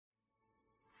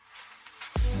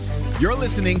You're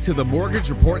listening to the Mortgage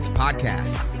Reports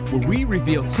Podcast, where we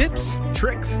reveal tips,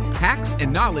 tricks, hacks,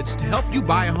 and knowledge to help you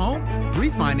buy a home,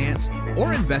 refinance,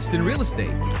 or invest in real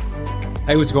estate.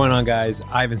 Hey, what's going on, guys?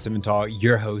 Ivan Simmental,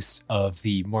 your host of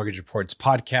the Mortgage Reports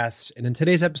Podcast. And in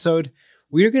today's episode,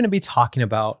 we're going to be talking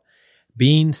about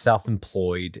being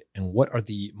self-employed and what are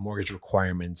the mortgage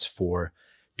requirements for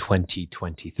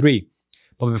 2023.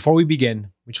 But before we begin,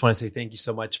 we just want to say thank you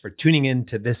so much for tuning in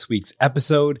to this week's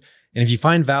episode. And if you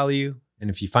find value and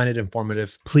if you find it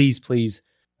informative, please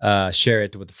share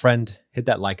it with a friend. Hit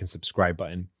that like and subscribe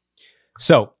button.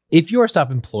 So if you are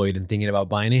self-employed and thinking about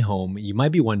buying a home, you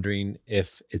might be wondering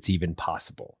if it's even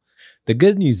possible. The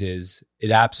good news is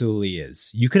it absolutely is.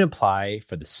 You can apply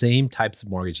for the same types of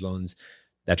mortgage loans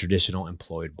that traditional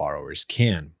employed borrowers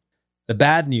can. The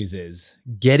bad news is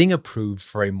getting approved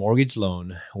for a mortgage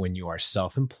loan when you are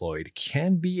self-employed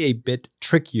can be a bit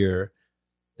trickier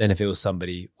than if it was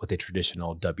somebody with a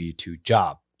traditional W-2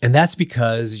 job. And that's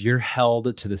because you're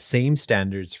held to the same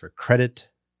standards for credit,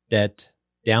 debt,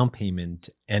 down payment,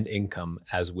 and income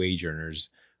as wage earners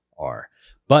are.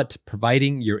 But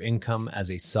providing your income as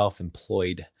a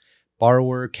self-employed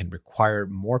borrower can require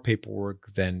more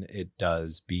paperwork than it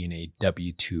does being a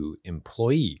W-2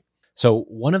 employee. So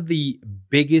one of the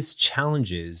biggest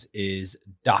challenges is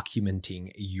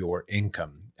documenting your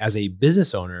income. As a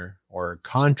business owner or a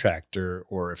contractor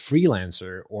or a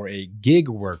freelancer or a gig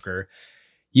worker,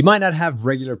 you might not have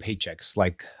regular paychecks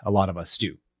like a lot of us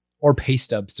do, or pay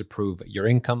stubs to prove your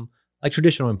income like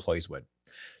traditional employees would.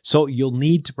 So you'll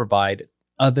need to provide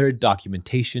other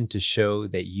documentation to show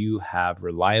that you have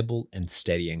reliable and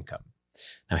steady income.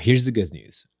 Now, here's the good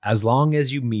news. As long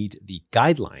as you meet the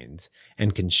guidelines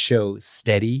and can show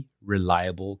steady,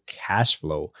 reliable cash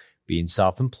flow, being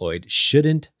self-employed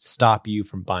shouldn't stop you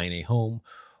from buying a home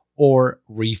or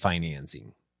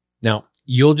refinancing. Now,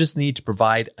 you'll just need to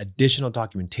provide additional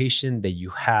documentation that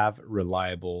you have a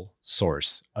reliable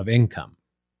source of income.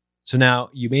 So now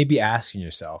you may be asking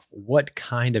yourself, what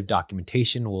kind of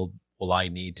documentation will I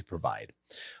need to provide?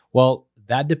 Well,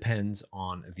 that depends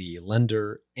on the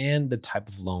lender and the type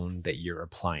of loan that you're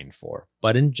applying for.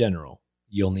 But in general,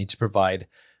 you'll need to provide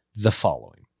the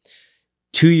following: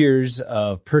 2 years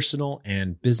of personal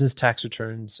and business tax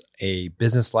returns, a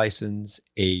business license,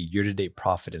 a year-to-date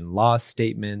profit and loss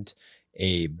statement,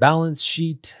 a balance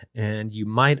sheet, and you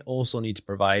might also need to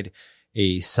provide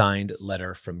a signed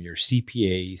letter from your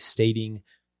CPA stating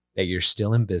that you're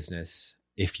still in business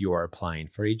if you are applying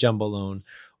for a jumbo loan,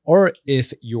 or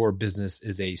if your business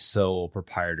is a sole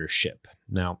proprietorship.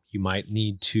 Now, you might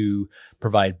need to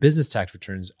provide business tax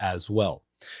returns as well.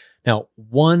 Now,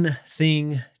 one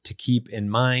thing to keep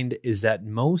in mind is that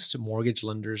most mortgage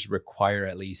lenders require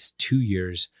at least 2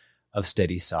 years of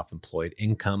steady self-employed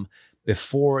income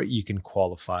before you can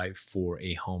qualify for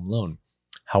a home loan.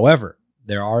 However,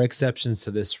 there are exceptions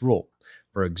to this rule.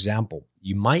 For example,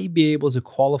 you might be able to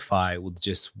qualify with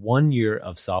just 1 year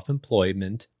of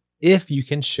self-employment if you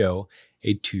can show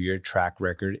a 2-year track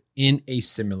record in a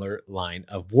similar line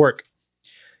of work.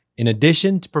 In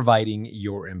addition to providing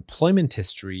your employment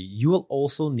history, you will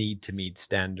also need to meet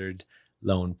standard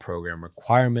loan program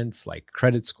requirements like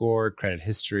credit score, credit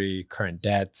history, current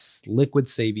debts, liquid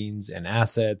savings, and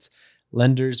assets.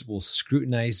 Lenders will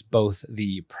scrutinize both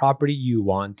the property you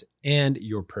want and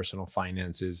your personal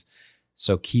finances,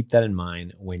 so keep that in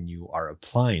mind when you are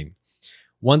applying.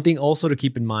 One thing also to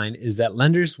keep in mind is that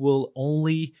lenders will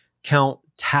only count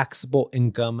taxable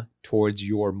income towards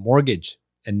your mortgage,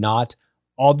 and not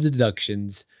all the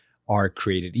deductions are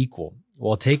created equal.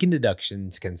 While taking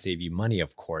deductions can save you money,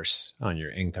 of course, on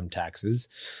your income taxes,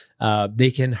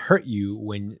 they can hurt you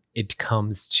when it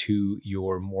comes to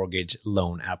your mortgage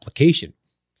loan application.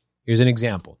 Here's an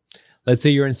example. Let's say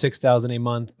you're in $6,000 a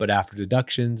month, but after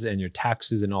deductions and your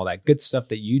taxes and all that good stuff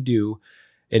that you do,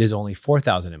 it is only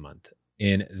 $4,000 a month.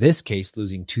 In this case,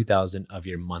 losing $2,000 of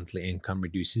your monthly income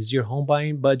reduces your home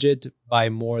buying budget by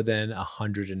more than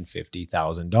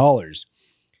 $150,000.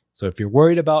 So if you're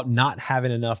worried about not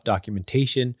having enough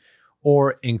documentation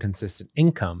or inconsistent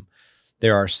income,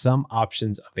 there are some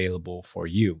options available for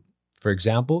you. For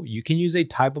example, you can use a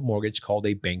type of mortgage called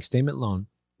a bank statement loan,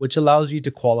 which allows you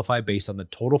to qualify based on the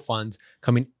total funds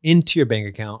coming into your bank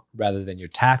account rather than your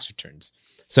tax returns.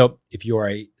 So if you are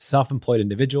a self-employed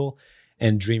individual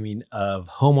and dreaming of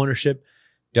homeownership,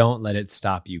 don't let it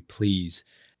stop you, please.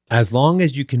 As long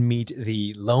as you can meet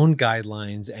the loan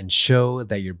guidelines and show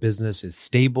that your business is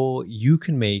stable, you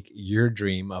can make your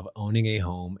dream of owning a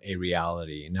home a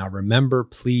reality. Now, remember,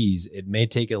 please, it may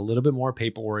take a little bit more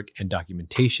paperwork and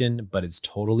documentation, but it's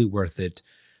totally worth it.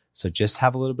 So just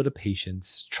have a little bit of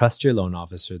patience, trust your loan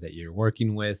officer that you're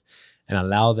working with, and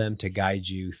allow them to guide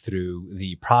you through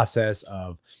the process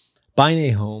of buying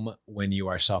a home when you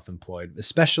are self-employed,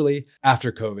 especially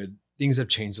after COVID. Things have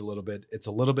changed a little bit. It's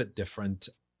a little bit different,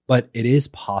 but it is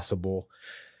possible.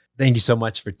 Thank you so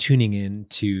much for tuning in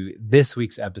to this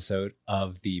week's episode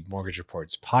of the Mortgage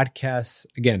Reports podcast.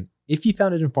 Again, if you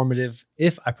found it informative,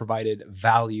 if I provided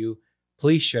value,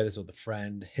 please share this with a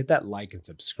friend. Hit that like and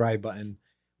subscribe button.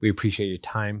 We appreciate your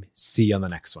time. See you on the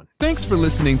next one. Thanks for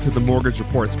listening to the Mortgage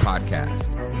Reports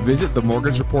podcast. Visit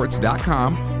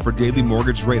themortgagereports.com for daily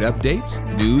mortgage rate updates,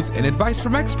 news, and advice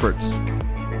from experts.